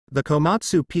The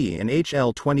Komatsu P&H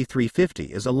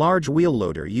L-2350 is a large wheel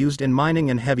loader used in mining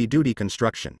and heavy-duty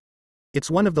construction. It's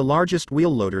one of the largest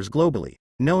wheel loaders globally,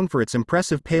 known for its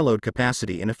impressive payload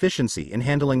capacity and efficiency in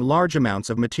handling large amounts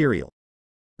of material.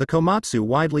 The Komatsu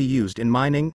widely used in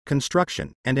mining,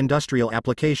 construction, and industrial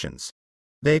applications.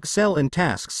 They excel in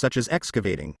tasks such as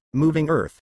excavating, moving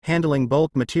earth, handling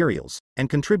bulk materials, and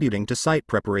contributing to site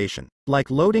preparation,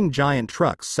 like loading giant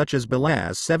trucks such as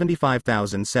BelAZ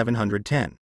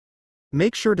 75710.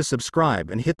 Make sure to subscribe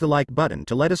and hit the like button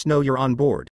to let us know you're on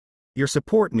board. Your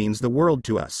support means the world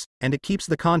to us, and it keeps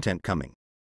the content coming.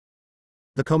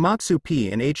 The Komatsu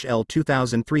P&H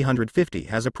L-2350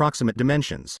 has approximate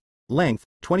dimensions. Length,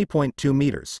 20.2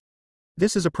 meters.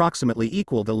 This is approximately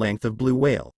equal the length of blue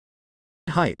whale.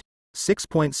 Height,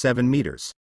 6.7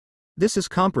 meters. This is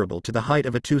comparable to the height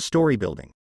of a two-story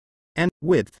building. And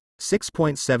width,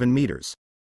 6.7 meters.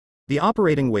 The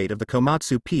operating weight of the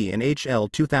Komatsu P&H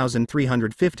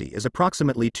L-2350 is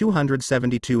approximately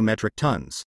 272 metric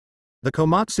tons. The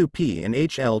Komatsu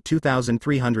P&H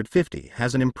L-2350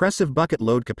 has an impressive bucket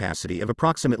load capacity of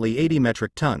approximately 80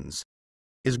 metric tons.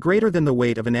 Is greater than the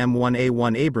weight of an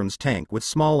M1A1 Abrams tank with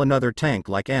small another tank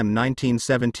like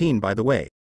M1917 by the way.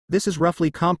 This is roughly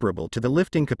comparable to the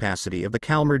lifting capacity of the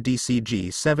Kalmar DCG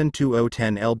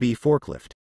 72010LB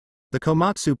forklift. The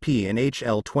Komatsu P&H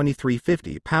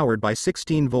L-2350 powered by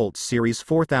 16 volts Series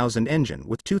 4000 engine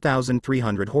with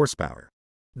 2300 horsepower.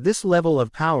 This level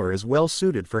of power is well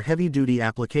suited for heavy-duty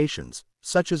applications,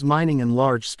 such as mining and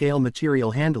large-scale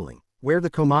material handling, where the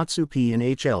Komatsu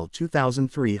P&H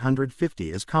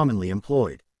L-2350 is commonly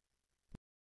employed.